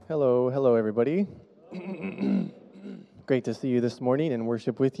Hello, everybody. Great to see you this morning and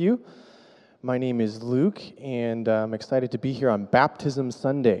worship with you. My name is Luke, and I'm excited to be here on Baptism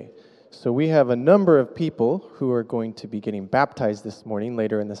Sunday. So we have a number of people who are going to be getting baptized this morning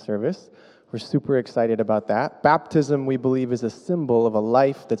later in the service. We're super excited about that. Baptism, we believe, is a symbol of a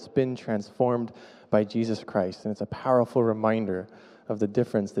life that's been transformed by Jesus Christ, and it's a powerful reminder of the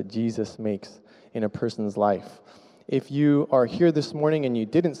difference that Jesus makes in a person's life. If you are here this morning and you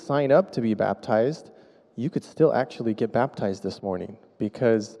didn't sign up to be baptized, you could still actually get baptized this morning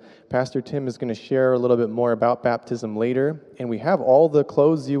because Pastor Tim is going to share a little bit more about baptism later. And we have all the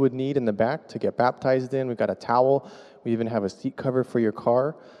clothes you would need in the back to get baptized in. We've got a towel. We even have a seat cover for your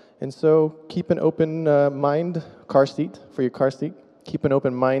car. And so keep an open mind, car seat for your car seat. Keep an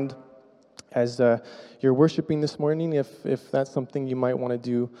open mind as you're worshiping this morning if that's something you might want to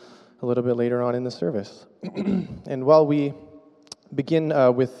do a little bit later on in the service. And while we begin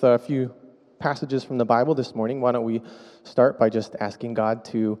with a few passages from the Bible this morning, why don't we start by just asking God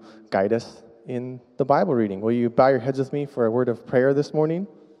to guide us in the Bible reading. Will you bow your heads with me for a word of prayer this morning?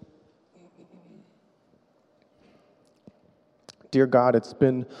 Dear God, it's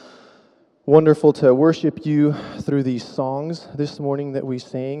been wonderful to worship you through these songs this morning that we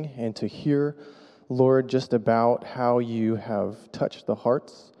sang and to hear, Lord, just about how you have touched the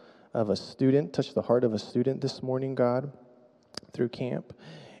heart of a student this morning, God, through camp.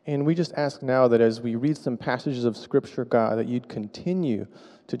 And we just ask now that as we read some passages of Scripture, God, that you'd continue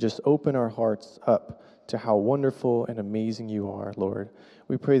to just open our hearts up to how wonderful and amazing you are, Lord.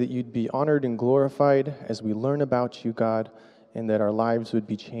 We pray that you'd be honored and glorified as we learn about you, God, and that our lives would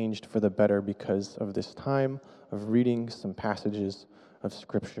be changed for the better because of this time of reading some passages of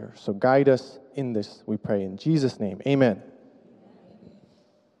Scripture. So guide us in this, we pray in Jesus' name. Amen.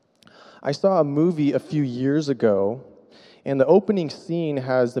 I saw a movie a few years ago, and the opening scene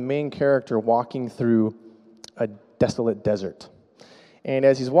has the main character walking through a desolate desert. And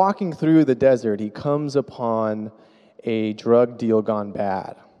as he's walking through the desert, he comes upon a drug deal gone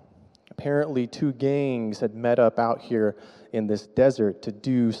bad. Apparently, two gangs had met up out here in this desert to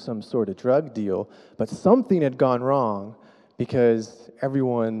do some sort of drug deal, but something had gone wrong because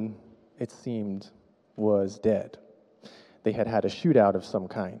everyone, it seemed, was dead. They had had a shootout of some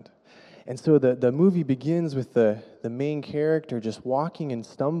kind. And so the movie begins with the main character just walking and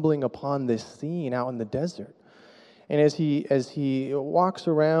stumbling upon this scene out in the desert. And as he walks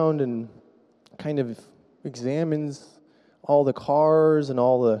around and kind of examines all the cars and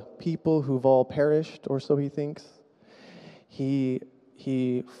all the people who've all perished, or so he thinks, he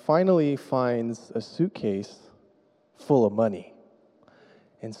finally finds a suitcase full of money.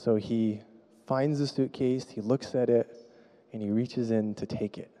 And so he finds the suitcase, he looks at it, and he reaches in to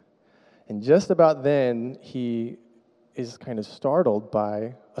take it. And just about then, he is kind of startled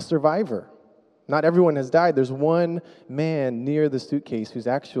by a survivor. Not everyone has died. There's one man near the suitcase who's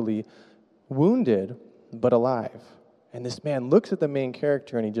actually wounded but alive. And this man looks at the main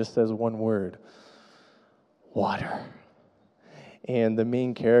character and he just says one word, water. And the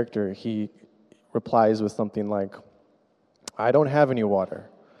main character, he replies with something like, I don't have any water.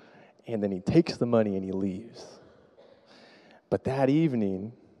 And then he takes the money and he leaves. But that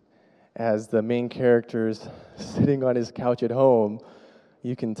evening, as the main character's sitting on his couch at home,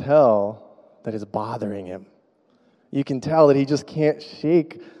 you can tell that it's bothering him. You can tell that he just can't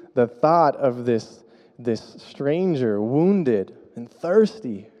shake the thought of this stranger, wounded and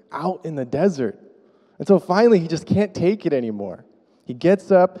thirsty, out in the desert. And so finally, he just can't take it anymore. He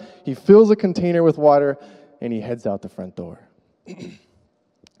gets up, he fills a container with water, and he heads out the front door.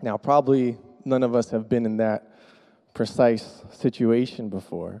 Now, probably none of us have been in that precise situation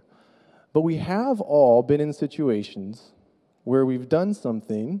before. But we have all been in situations where we've done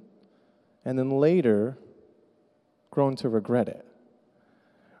something and then later grown to regret it.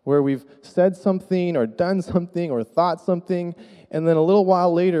 Where we've said something or done something or thought something, and then a little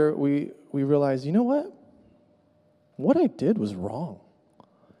while later we realize, you know what? What I did was wrong.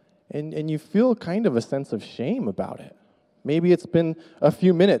 And you feel kind of a sense of shame about it. Maybe it's been a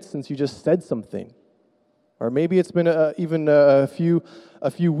few minutes since you just said something. Or maybe it's been even a few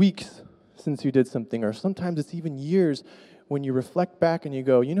weeks since you did something, or sometimes it's even years when you reflect back and you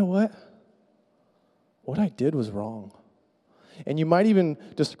go, you know what? What I did was wrong. And you might even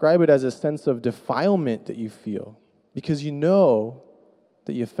describe it as a sense of defilement that you feel because you know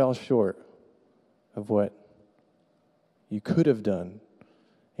that you fell short of what you could have done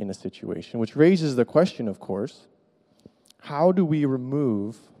in a situation, which raises the question, of course, how do we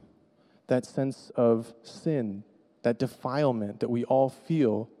remove that sense of sin, that defilement that we all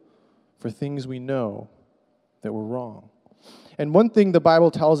feel for things we know that were wrong? And one thing the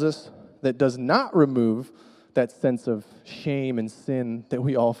Bible tells us that does not remove that sense of shame and sin that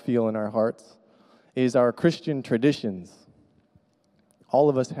we all feel in our hearts is our Christian traditions. All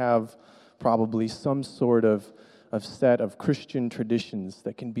of us have probably some sort of set of Christian traditions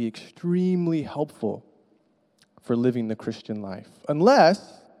that can be extremely helpful for living the Christian life,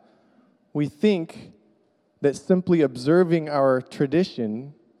 unless we think that simply observing our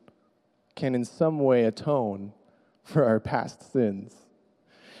tradition can in some way atone for our past sins.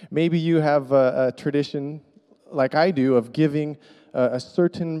 Maybe you have a tradition, like I do, of giving a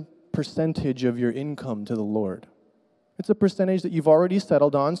certain percentage of your income to the Lord. It's a percentage that you've already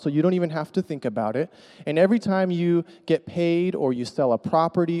settled on, so you don't even have to think about it. And every time you get paid or you sell a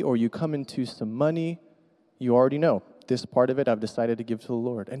property or you come into some money, you already know, this part of it I've decided to give to the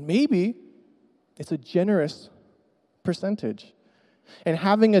Lord. And maybe it's a generous percentage. And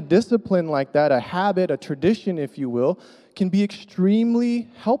having a discipline like that, a habit, a tradition, if you will, can be extremely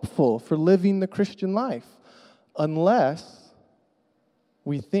helpful for living the Christian life, unless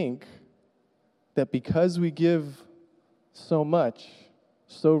we think that because we give so much,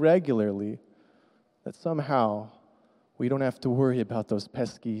 so regularly, that somehow we don't have to worry about those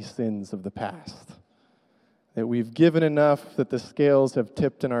pesky sins of the past. That we've given enough that the scales have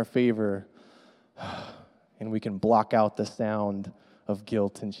tipped in our favor, and we can block out the sound of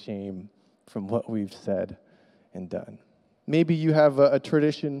guilt and shame from what we've said and done. Maybe you have a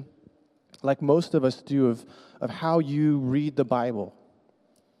tradition, like most of us do, of how you read the Bible.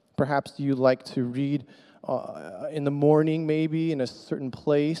 Perhaps you like to read in the morning, maybe, in a certain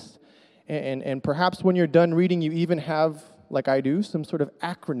place. And perhaps when you're done reading, you even have, like I do, some sort of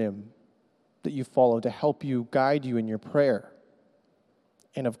acronym that you follow to help you, guide you in your prayer.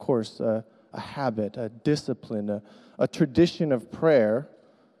 And of course, a habit, a discipline, a tradition of prayer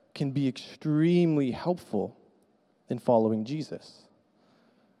can be extremely helpful in following Jesus.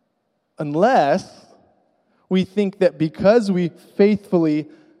 Unless we think that because we faithfully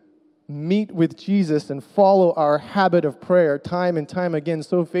meet with Jesus and follow our habit of prayer time and time again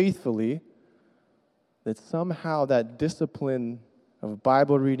so faithfully, that somehow that discipline of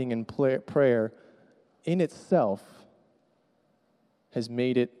Bible reading and prayer in itself has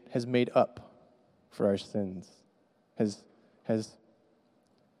made up for our sins, has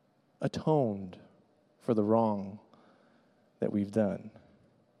atoned for the wrong that we've done.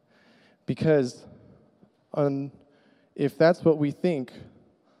 Because if that's what we think,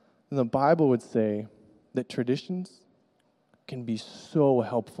 then the Bible would say that traditions can be so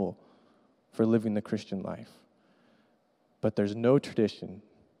helpful for living the Christian life. But there's no tradition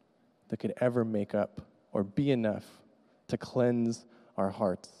that could ever make up or be enough to cleanse our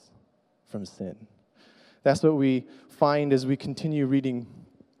hearts from sin. That's what we find as we continue reading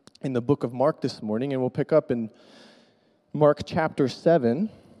in the book of Mark this morning, and we'll pick up in Mark chapter 7.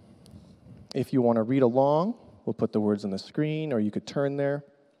 If you want to read along, we'll put the words on the screen, or you could turn there.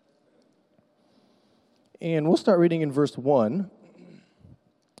 And we'll start reading in verse 1.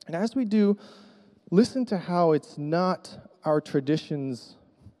 And as we do, listen to how it's not our traditions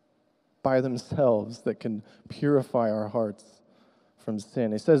by themselves that can purify our hearts from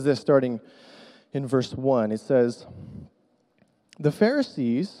sin. It says this starting in verse 1. It says, "The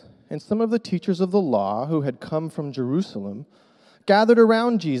Pharisees and some of the teachers of the law who had come from Jerusalem gathered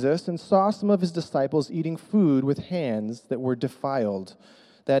around Jesus and saw some of his disciples eating food with hands that were defiled,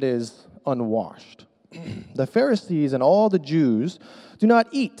 that is, unwashed. The Pharisees and all the Jews do not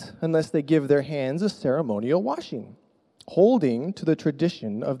eat unless they give their hands a ceremonial washing, holding to the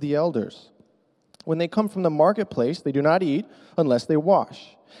tradition of the elders. When they come from the marketplace, they do not eat unless they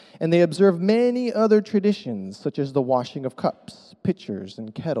wash. And they observe many other traditions, such as the washing of cups, pitchers,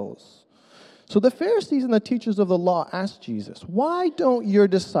 and kettles. So the Pharisees and the teachers of the law asked Jesus, 'Why don't your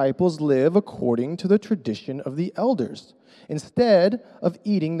disciples live according to the tradition of the elders, instead of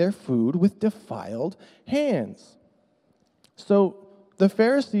eating their food with defiled hands?' So the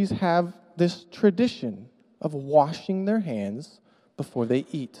Pharisees have this tradition of washing their hands before they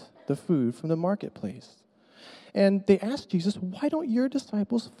eat the food from the marketplace. And they asked Jesus, 'Why don't your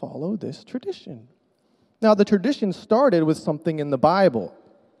disciples follow this tradition?' Now, the tradition started with something in the Bible.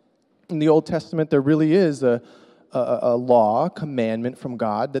 In the Old Testament, there really is a law, commandment from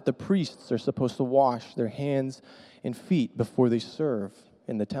God that the priests are supposed to wash their hands and feet before they serve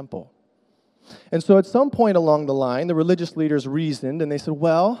in the temple. And so at some point along the line, the religious leaders reasoned, and they said,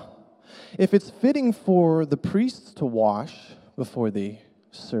 well, if it's fitting for the priests to wash before they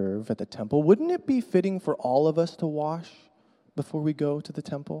serve at the temple, wouldn't it be fitting for all of us to wash before we go to the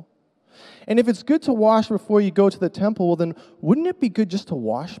temple? And if it's good to wash before you go to the temple, well then, wouldn't it be good just to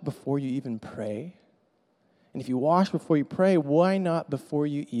wash before you even pray? And if you wash before you pray, why not before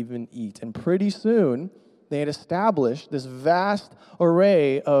you even eat? And pretty soon, they had established this vast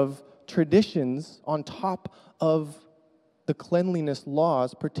array of traditions on top of the cleanliness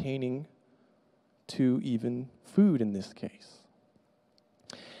laws pertaining to even food in this case.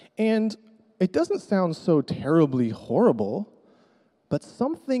 And it doesn't sound so terribly horrible, but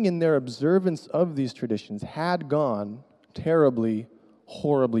something in their observance of these traditions had gone terribly,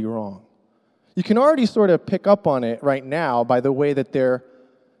 horribly wrong. You can already sort of pick up on it right now by the way that they're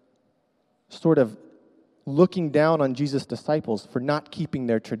sort of looking down on Jesus' disciples for not keeping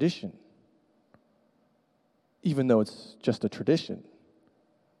their tradition, even though it's just a tradition.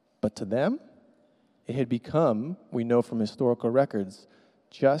 But to them, it had become, we know from historical records,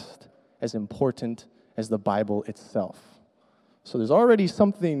 just as important as the Bible itself. So there's already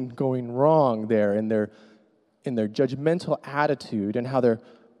something going wrong there in their judgmental attitude and how they're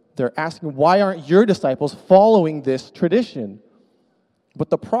asking, why aren't your disciples following this tradition? But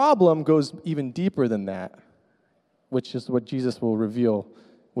the problem goes even deeper than that, which is what Jesus will reveal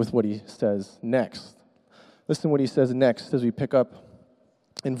with what he says next. Listen to what he says next as we pick up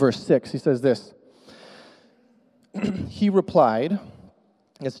in verse 6. He says this, he replied,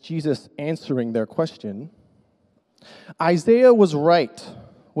 as Jesus answering their question, Isaiah was right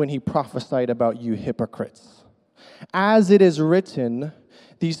when he prophesied about you hypocrites. As it is written,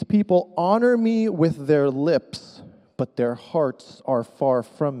 these people honor me with their lips, but their hearts are far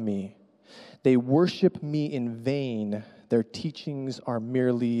from me. They worship me in vain. Their teachings are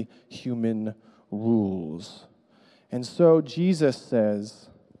merely human rules. And so Jesus says,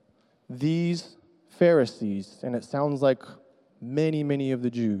 these Pharisees, and it sounds like many, many of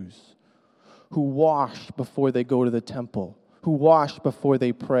the Jews, who wash before they go to the temple, who wash before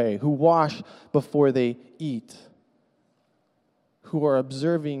they pray, who wash before they eat, who are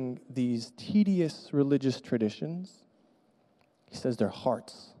observing these tedious religious traditions, he says their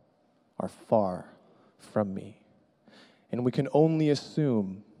hearts are far from me. And we can only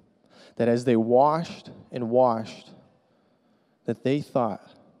assume that as they washed and washed, that they thought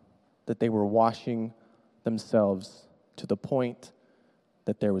that they were washing themselves to the point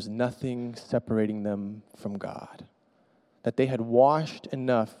that there was nothing separating them from God, that they had washed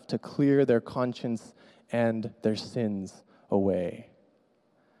enough to clear their conscience and their sins away.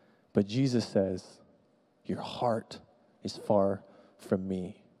 But Jesus says, your heart is far from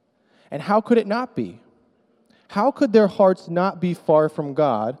me. And how could it not be? How could their hearts not be far from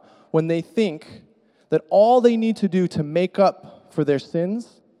God when they think that all they need to do to make up for their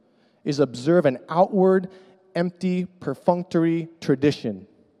sins is observe an outward, empty, perfunctory tradition?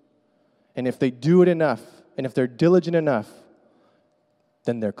 And if they do it enough, and if they're diligent enough,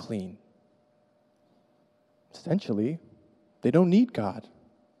 then they're clean. Essentially, they don't need God.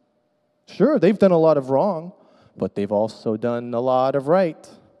 Sure, they've done a lot of wrong, but they've also done a lot of right.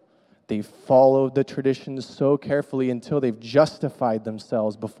 They've followed the traditions so carefully until they've justified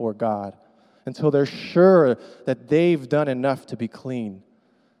themselves before God, until they're sure that they've done enough to be clean.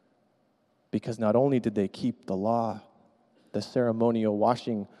 Because not only did they keep the law, the ceremonial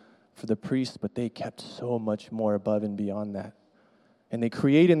washing for the priests, but they kept so much more above and beyond that. And they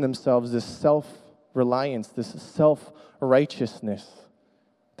create in themselves this self-reliance, this self-righteousness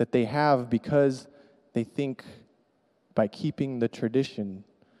that they have because they think by keeping the tradition,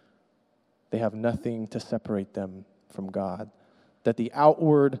 they have nothing to separate them from God. That the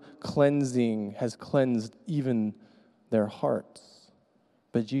outward cleansing has cleansed even their hearts.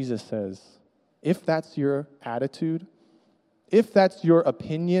 But Jesus says, if that's your attitude, if that's your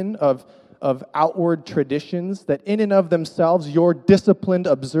opinion of outward traditions, that in and of themselves, your disciplined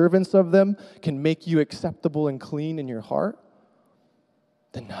observance of them can make you acceptable and clean in your heart,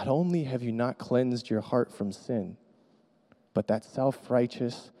 then not only have you not cleansed your heart from sin, but that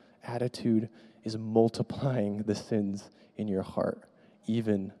self-righteous attitude is multiplying the sins in your heart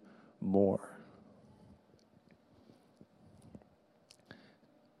even more.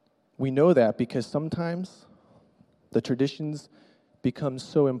 We know that because sometimes the traditions become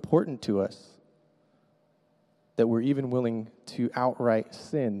so important to us that we're even willing to outright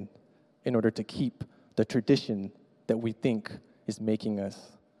sin in order to keep the tradition that we think is making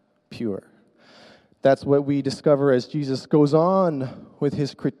us pure. That's what we discover as Jesus goes on with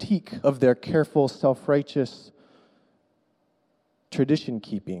his critique of their careful, self-righteous tradition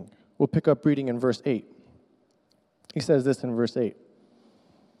keeping. We'll pick up reading in verse 8. He says this in verse 8.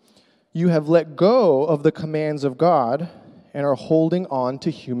 You have let go of the commands of God and are holding on to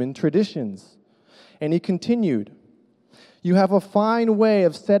human traditions. And he continued, you have a fine way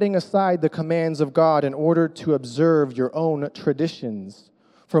of setting aside the commands of God in order to observe your own traditions.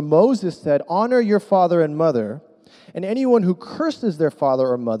 For Moses said, 'Honor your father and mother,' and anyone who curses their father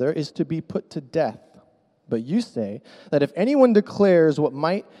or mother is to be put to death. But you say that if anyone declares what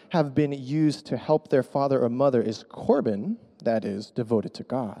might have been used to help their father or mother is korban, that is, devoted to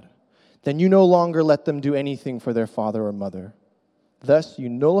God, then you no longer let them do anything for their father or mother. Thus you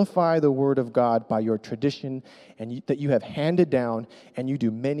nullify the word of God by your tradition and that you have handed down, and you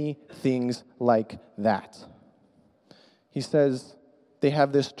do many things like that." He says they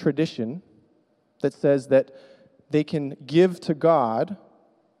have this tradition that says that they can give to God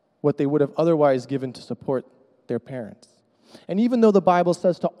what they would have otherwise given to support their parents. And even though the Bible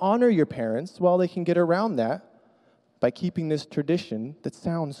says to honor your parents, well, they can get around that by keeping this tradition that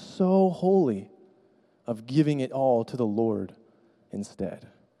sounds so holy of giving it all to the Lord instead.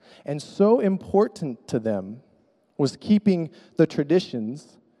 And so important to them was keeping the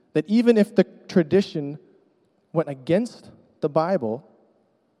traditions that even if the tradition went against the Bible,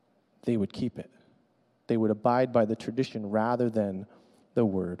 they would keep it. They would abide by the tradition rather than the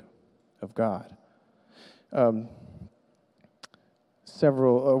Word of God. When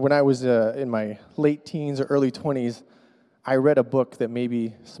I was in my late teens or early 20s, I read a book that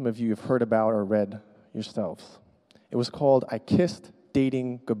maybe some of you have heard about or read yourselves. It was called I Kissed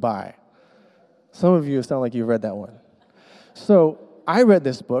Dating Goodbye. Some of you sound like you've read that one. So I read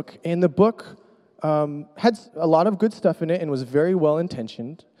this book, and the book had a lot of good stuff in it and was very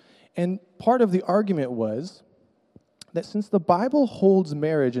well-intentioned. And part of the argument was that since the Bible holds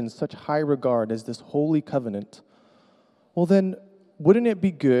marriage in such high regard as this holy covenant, well then, wouldn't it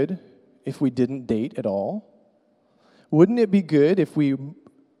be good if we didn't date at all? Wouldn't it be good if we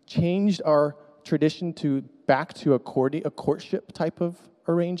changed our tradition back to a courtship type of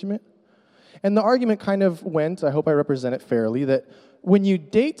arrangement? And the argument kind of went, I hope I represent it fairly, that when you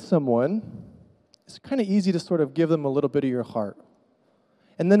date someone, it's kind of easy to sort of give them a little bit of your heart.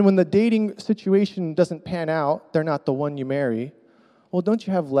 And then when the dating situation doesn't pan out, they're not the one you marry, well, don't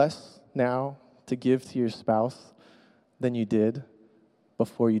you have less now to give to your spouse than you did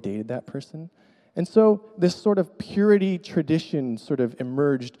before you dated that person? And so this sort of purity tradition sort of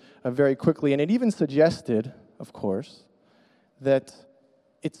emerged very quickly, and it even suggested, of course, that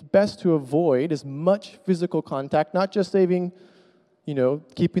it's best to avoid as much physical contact, not just keeping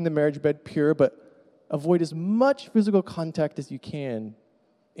the marriage bed pure, but avoid as much physical contact as you can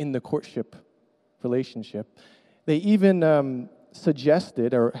in the courtship relationship. They even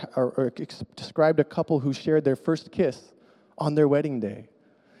suggested or described a couple who shared their first kiss on their wedding day.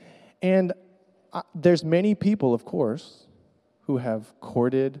 And there's many people, of course, who have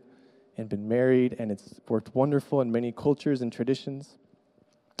courted and been married, and it's worked wonderful in many cultures and traditions.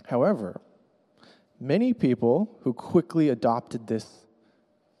 However, many people who quickly adopted this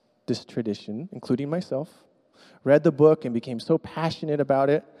tradition, including myself, read the book and became so passionate about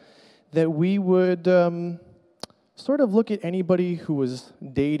it that we would sort of look at anybody who was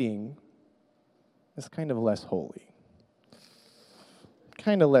dating as kind of less holy,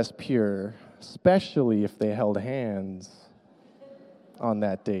 kind of less pure, especially if they held hands on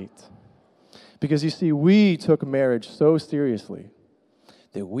that date. Because you see, we took marriage so seriously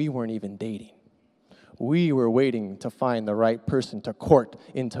that we weren't even dating. We were waiting to find the right person to court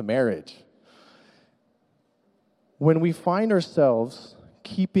into marriage. When we find ourselves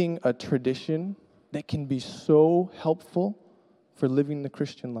keeping a tradition that can be so helpful for living the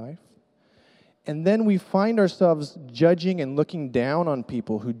Christian life, and then we find ourselves judging and looking down on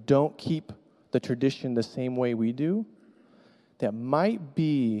people who don't keep the tradition the same way we do, that might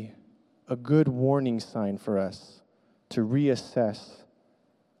be a good warning sign for us to reassess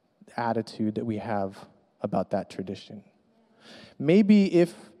the attitude that we have about that tradition. Maybe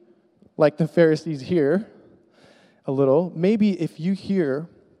if, like the Pharisees here, a little, maybe if you hear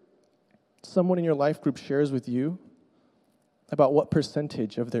someone in your life group shares with you about what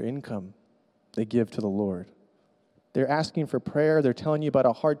percentage of their income they give to the Lord. They're asking for prayer, they're telling you about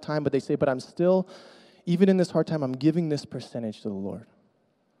a hard time, but they say, but I'm still, even in this hard time, I'm giving this percentage to the Lord.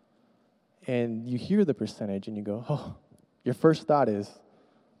 And you hear the percentage and you go, oh, your first thought is,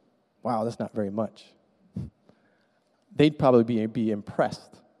 wow, that's not very much. They'd probably be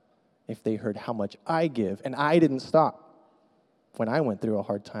impressed if they heard how much I give, and I didn't stop when I went through a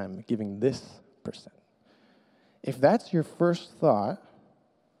hard time giving this percent. If that's your first thought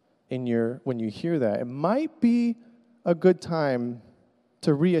when you hear that, it might be a good time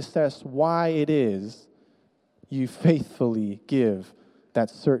to reassess why it is you faithfully give that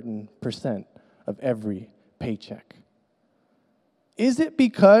certain percent of every paycheck. Is it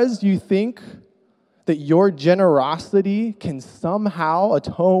because you think that your generosity can somehow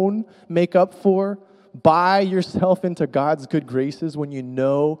make up for buy yourself into God's good graces when you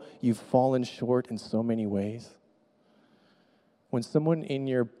know you've fallen short in so many ways? When someone in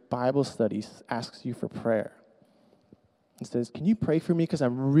your Bible study asks you for prayer and says, can you pray for me because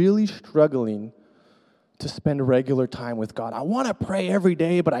I'm really struggling to spend regular time with God. I want to pray every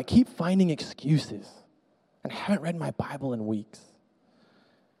day, but I keep finding excuses and haven't read my Bible in weeks.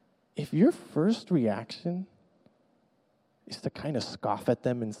 If your first reaction is to kind of scoff at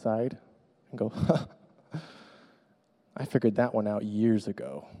them inside and go, I figured that one out years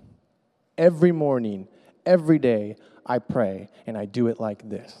ago. Every morning, every day, I pray, and I do it like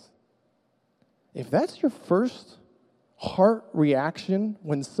this. If that's your first heart reaction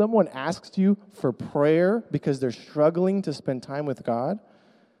when someone asks you for prayer because they're struggling to spend time with God,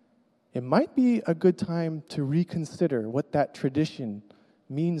 it might be a good time to reconsider what that tradition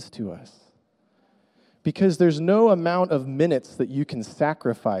means to us. Because there's no amount of minutes that you can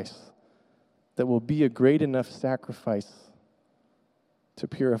sacrifice that will be a great enough sacrifice to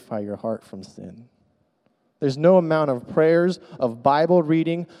purify your heart from sin. There's no amount of prayers, of Bible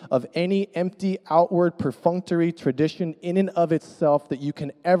reading, of any empty, outward, perfunctory tradition in and of itself that you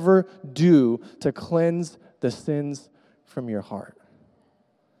can ever do to cleanse the sins from your heart.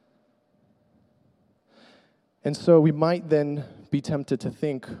 And so we might then be tempted to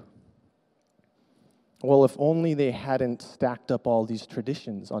think, well, if only they hadn't stacked up all these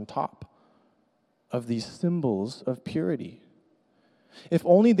traditions on top of these symbols of purity. If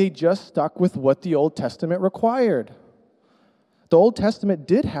only they just stuck with what the Old Testament required. The Old Testament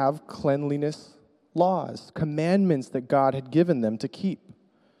did have cleanliness laws, commandments that God had given them to keep,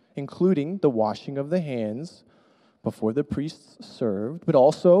 including the washing of the hands before the priests served, but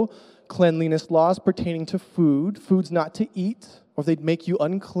also cleanliness laws pertaining to food, foods not to eat, or they'd make you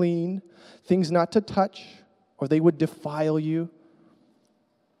unclean, things not to touch, or they would defile you.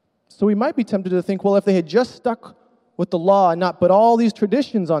 So we might be tempted to think, well, if they had just stuck with the law and not put all these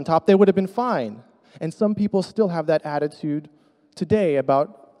traditions on top, they would have been fine. And some people still have that attitude today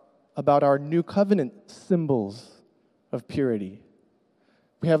about our new covenant symbols of purity.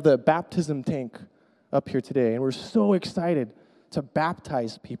 We have the baptism tank up here today, and we're so excited to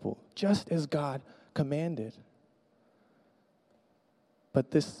baptize people just as God commanded.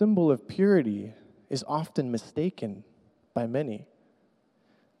 But this symbol of purity is often mistaken by many.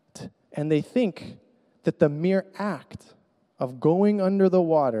 And they think that the mere act of going under the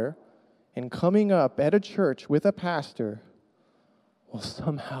water and coming up at a church with a pastor will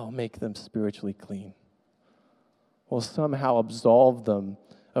somehow make them spiritually clean, will somehow absolve them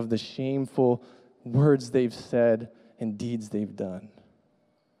of the shameful words they've said and deeds they've done.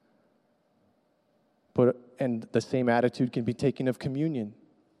 And the same attitude can be taken of communion.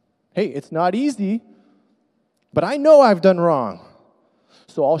 Hey, it's not easy, but I know I've done wrong,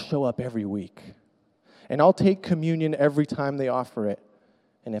 so I'll show up every week. And I'll take communion every time they offer it.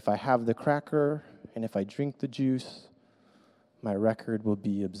 And if I have the cracker, and if I drink the juice, my record will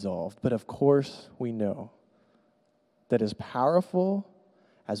be absolved. But of course, we know that as powerful,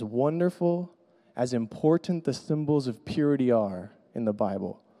 as wonderful, as important the symbols of purity are in the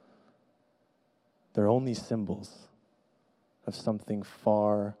Bible, they're only symbols of something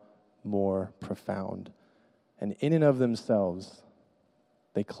far more profound. And in and of themselves,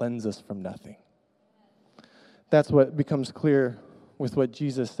 they cleanse us from nothing. That's what becomes clear with what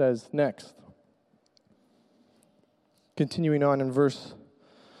Jesus says next. Continuing on in verse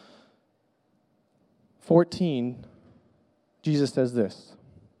 14, Jesus says this.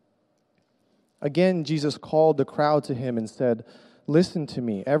 Again, Jesus called the crowd to him and said, "Listen to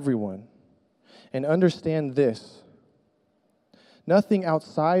me, everyone, and understand this. Nothing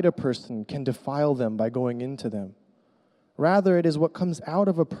outside a person can defile them by going into them. Rather, it is what comes out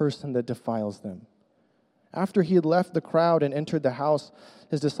of a person that defiles them." After he had left the crowd and entered the house,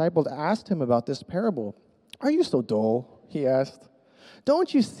 his disciples asked him about this parable. "Are you so dull?" he asked.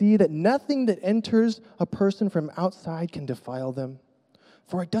 "Don't you see that nothing that enters a person from outside can defile them?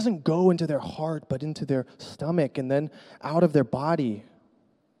 For it doesn't go into their heart, but into their stomach and then out of their body."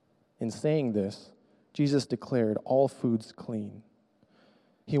 In saying this, Jesus declared all foods clean.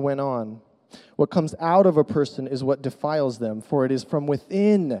 He went on, "What comes out of a person is what defiles them, for it is from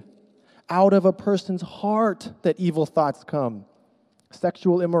within, out of a person's heart, that evil thoughts come.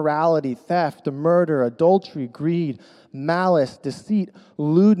 Sexual immorality, theft, murder, adultery, greed, malice, deceit,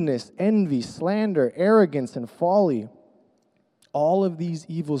 lewdness, envy, slander, arrogance, and folly. All of these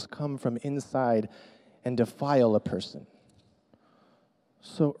evils come from inside and defile a person."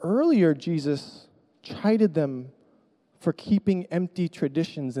 So earlier, Jesus chided them for keeping empty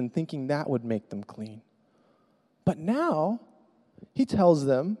traditions and thinking that would make them clean. But now, he tells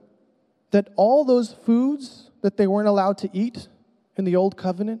them that all those foods that they weren't allowed to eat in the Old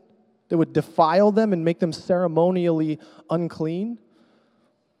Covenant, that would defile them and make them ceremonially unclean,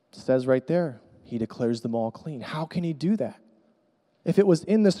 it says right there, he declares them all clean. How can he do that? If it was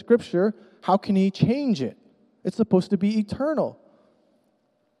in the Scripture, how can he change it? It's supposed to be eternal.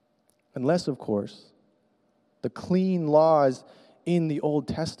 Unless, of course, the clean laws in the Old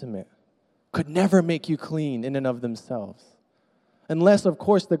Testament could never make you clean in and of themselves. Unless, of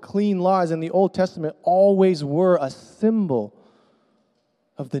course, the clean laws in the Old Testament always were a symbol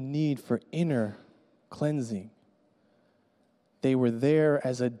of the need for inner cleansing. They were there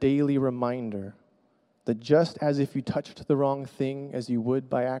as a daily reminder that just as if you touched the wrong thing as you would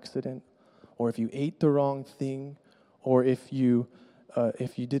by accident, or if you ate the wrong thing, or if you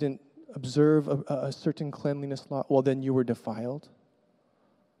didn't observe a certain cleanliness law, well, then you were defiled.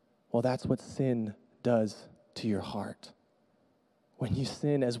 Well, that's what sin does to your heart. When you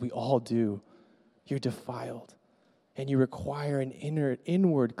sin, as we all do, you're defiled. And you require an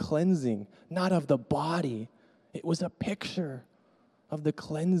inward cleansing, not of the body. It was a picture of the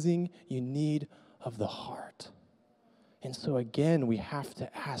cleansing you need of the heart. And so again, we have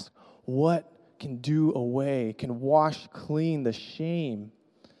to ask, what can do away, can wash clean the shame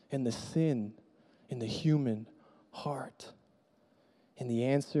and the sin in the human heart? And the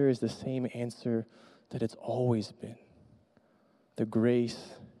answer is the same answer that it's always been. The grace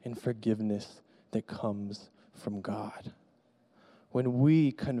and forgiveness that comes from God. When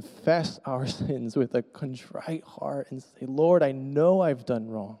we confess our sins with a contrite heart and say, Lord, I know I've done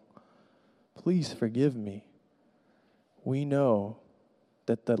wrong. Please forgive me. We know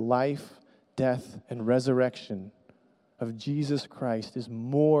that the life, death, and resurrection of Jesus Christ is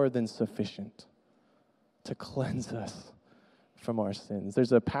more than sufficient to cleanse us from our sins.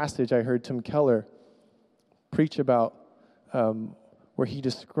 There's a passage I heard Tim Keller preach about where he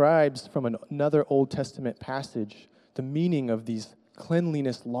describes from another Old Testament passage the meaning of these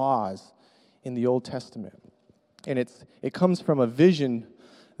cleanliness laws in the Old Testament. And it comes from a vision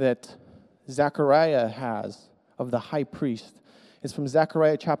that Zechariah has of the high priest. It's from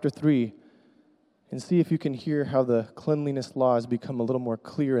Zechariah chapter 3. And see if you can hear how the cleanliness laws become a little more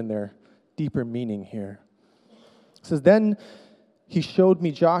clear in their deeper meaning here. It says, Then he showed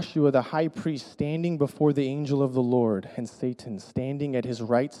me Joshua the high priest standing before the angel of the Lord, and Satan standing at his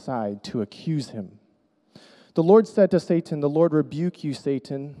right side to accuse him. The Lord said to Satan, The Lord rebuke you,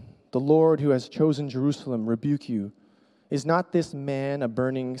 Satan. The Lord who has chosen Jerusalem rebuke you. Is not this man a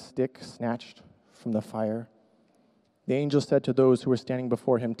burning stick snatched from the fire? The angel said to those who were standing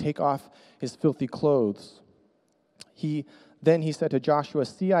before him, Take off his filthy clothes. Then he said to Joshua,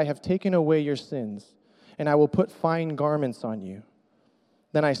 See, I have taken away your sins, and I will put fine garments on you.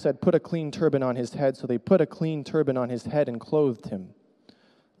 Then I said, Put a clean turban on his head. So they put a clean turban on his head and clothed him.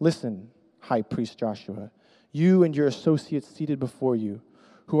 Listen, high priest Joshua, you and your associates seated before you,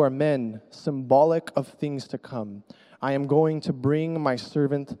 who are men symbolic of things to come, I am going to bring my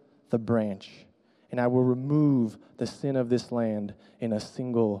servant the branch, and I will remove the sin of this land in a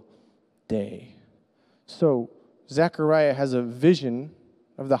single day. So Zechariah has a vision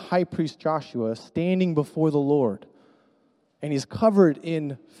of the high priest Joshua standing before the Lord. And he's covered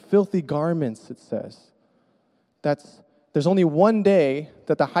in filthy garments, it says. There's only one day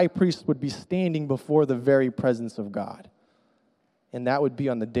that the high priest would be standing before the very presence of God. And that would be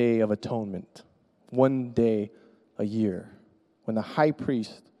on the Day of Atonement, one day a year, when the high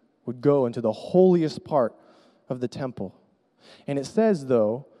priest would go into the holiest part of the temple. And it says,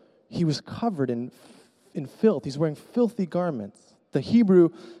 though, he was covered in filth. He's wearing filthy garments. The Hebrew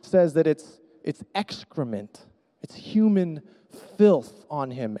says that it's excrement. It's human filth on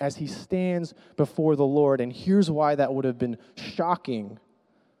him as he stands before the Lord. And here's why that would have been shocking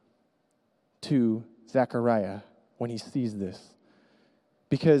to Zechariah when he sees this.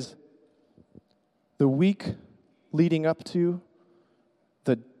 Because the week leading up to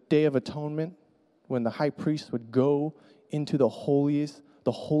the Day of Atonement, when the high priest would go into the holiest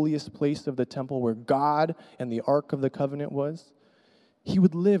place of the temple where God and the Ark of the Covenant was, he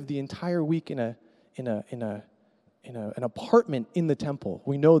would live the entire week in an apartment in the temple.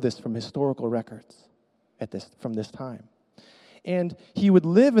 We know this from historical records from this time. And he would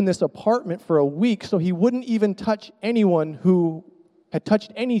live in this apartment for a week so he wouldn't even touch anyone who had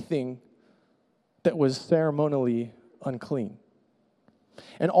touched anything that was ceremonially unclean.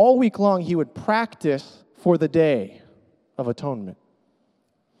 And all week long he would practice for the Day of Atonement.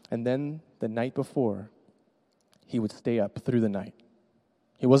 And then the night before, he would stay up through the night.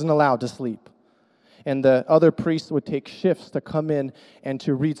 He wasn't allowed to sleep. And the other priests would take shifts to come in and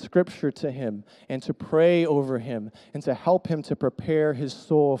to read scripture to him and to pray over him and to help him to prepare his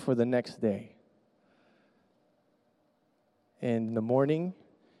soul for the next day. And in the morning,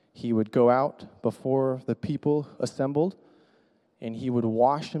 he would go out before the people assembled, and he would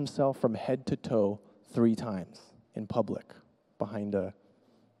wash himself from head to toe 3 times in public behind a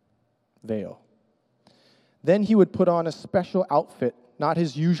veil. Then he would put on a special outfit, not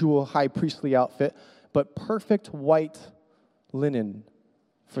his usual high priestly outfit, but perfect white linen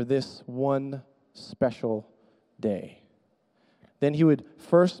for this one special day. Then he would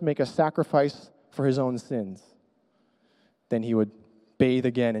first make a sacrifice for his own sins. Then he would bathe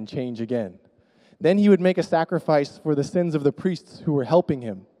again and change again. Then he would make a sacrifice for the sins of the priests who were helping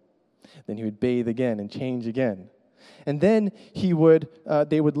him. Then he would bathe again and change again. And then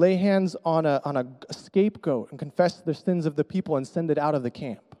they would lay hands on a scapegoat and confess the sins of the people and send it out of the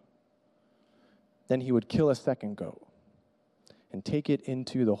camp. Then he would kill a second goat and take it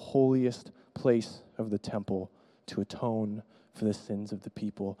into the holiest place of the temple to atone for the sins of the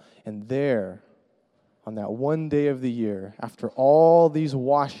people. And there, on that one day of the year, after all these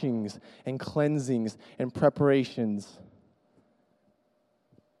washings and cleansings and preparations,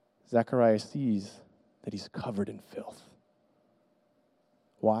 Zechariah sees that he's covered in filth.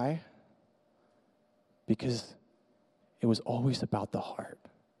 Why? Because it was always about the heart.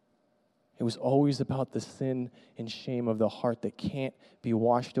 It was always about the sin and shame of the heart that can't be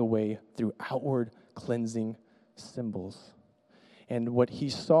washed away through outward cleansing symbols. And what he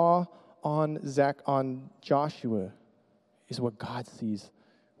saw on Joshua is what God sees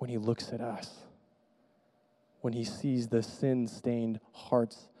when he looks at us. When he sees the sin-stained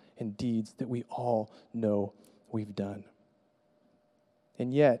hearts and deeds that we all know we've done.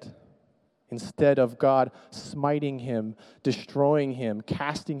 And yet, instead of God smiting him, destroying him,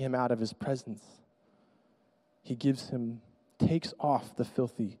 casting him out of his presence, he takes off the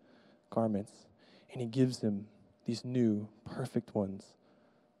filthy garments, and he gives him these new, perfect ones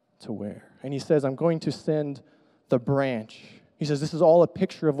to wear. And he says, I'm going to send the branch. He says, this is all a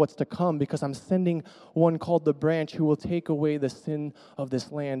picture of what's to come because I'm sending one called the branch who will take away the sin of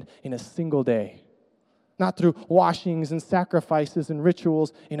this land in a single day. Not through washings and sacrifices and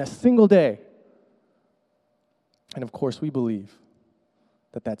rituals, in a single day. And of course, we believe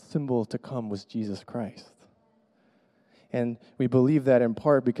that symbol to come was Jesus Christ. And we believe that in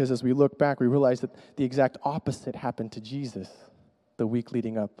part because as we look back, we realize that the exact opposite happened to Jesus the week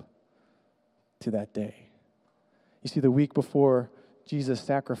leading up to that day. You see, the week before Jesus'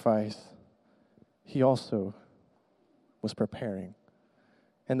 sacrifice, he also was preparing.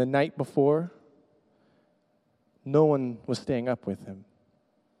 And the night before, no one was staying up with him.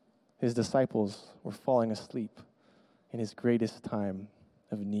 His disciples were falling asleep in his greatest time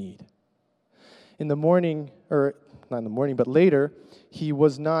of need. In the morning, or not in the morning, but later, he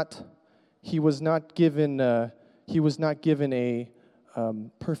was not given a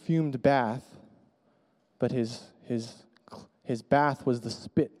perfumed bath, but his bath was the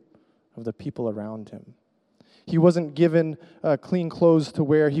spit of the people around him. He wasn't given clean clothes to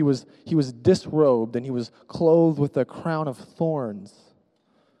wear. He was disrobed, and he was clothed with a crown of thorns,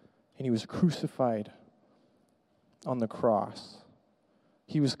 and he was crucified on the cross.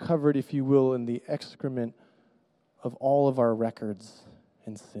 He was covered, if you will, in the excrement of all of our records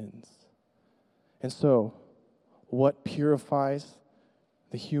and sins. And so, what purifies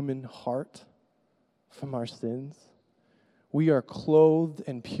the human heart from our sins? We are clothed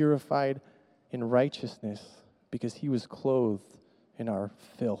and purified in righteousness because he was clothed in our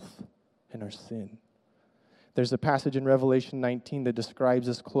filth and our sin. There's a passage in Revelation 19 that describes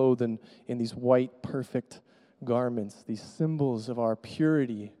us clothed in these white, perfect garments, these symbols of our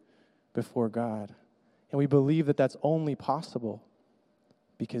purity before God. And we believe that that's only possible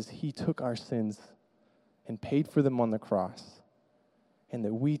because he took our sins and paid for them on the cross, and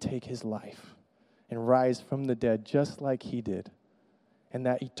that we take his life and rise from the dead just like he did. And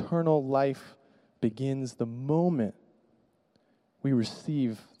that eternal life begins the moment we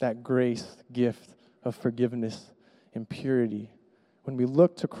receive that grace gift of forgiveness and purity. When we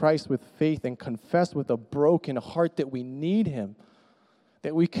look to Christ with faith and confess with a broken heart that we need him,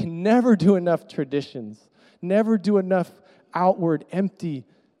 that we can never do enough traditions, never do enough outward empty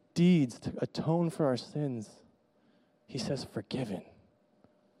deeds to atone for our sins. He says, forgiven,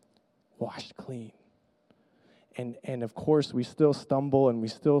 washed clean. And of course, we still stumble and we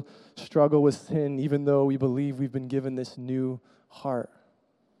still struggle with sin, even though we believe we've been given this new heart.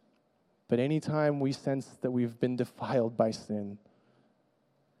 But anytime we sense that we've been defiled by sin,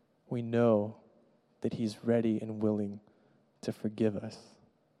 we know that he's ready and willing to forgive us,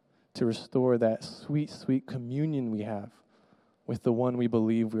 to restore that sweet, sweet communion we have with the one we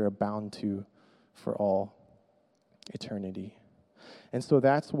believe we are bound to for all eternity. And so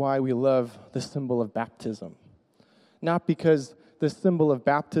that's why we love the symbol of baptism. Not because the symbol of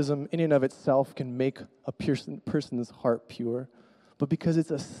baptism in and of itself can make a person's heart pure, but because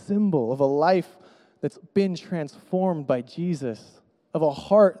it's a symbol of a life that's been transformed by Jesus, of a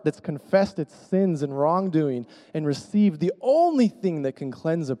heart that's confessed its sins and wrongdoing and received the only thing that can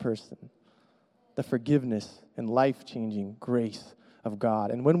cleanse a person, the forgiveness and life-changing grace of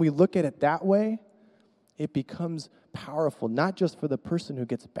God. And when we look at it that way, it becomes powerful, not just for the person who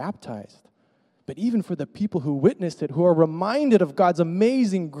gets baptized, but even for the people who witnessed it, who are reminded of God's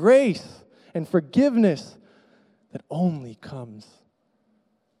amazing grace and forgiveness that only comes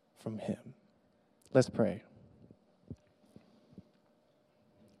from Him. Let's pray.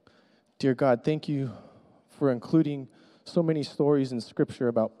 Dear God, thank you for including so many stories in Scripture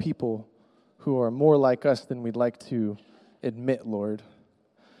about people who are more like us than we'd like to admit, Lord.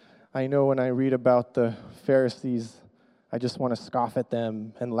 I know when I read about the Pharisees, I just want to scoff at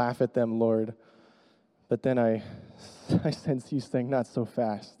them and laugh at them, Lord. But then I sense you saying, not so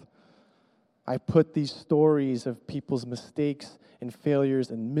fast. I put these stories of people's mistakes and failures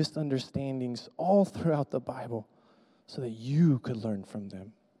and misunderstandings all throughout the Bible so that you could learn from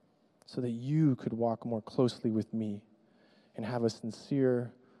them, so that you could walk more closely with me and have a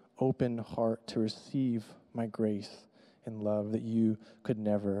sincere, open heart to receive my grace and love that you could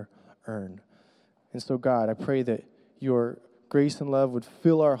never earn. And so, God, I pray that your grace and love would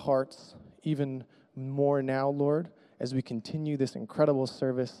fill our hearts even more now, Lord, as we continue this incredible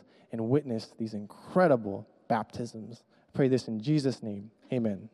service and witness these incredible baptisms. I pray this in Jesus' name. Amen.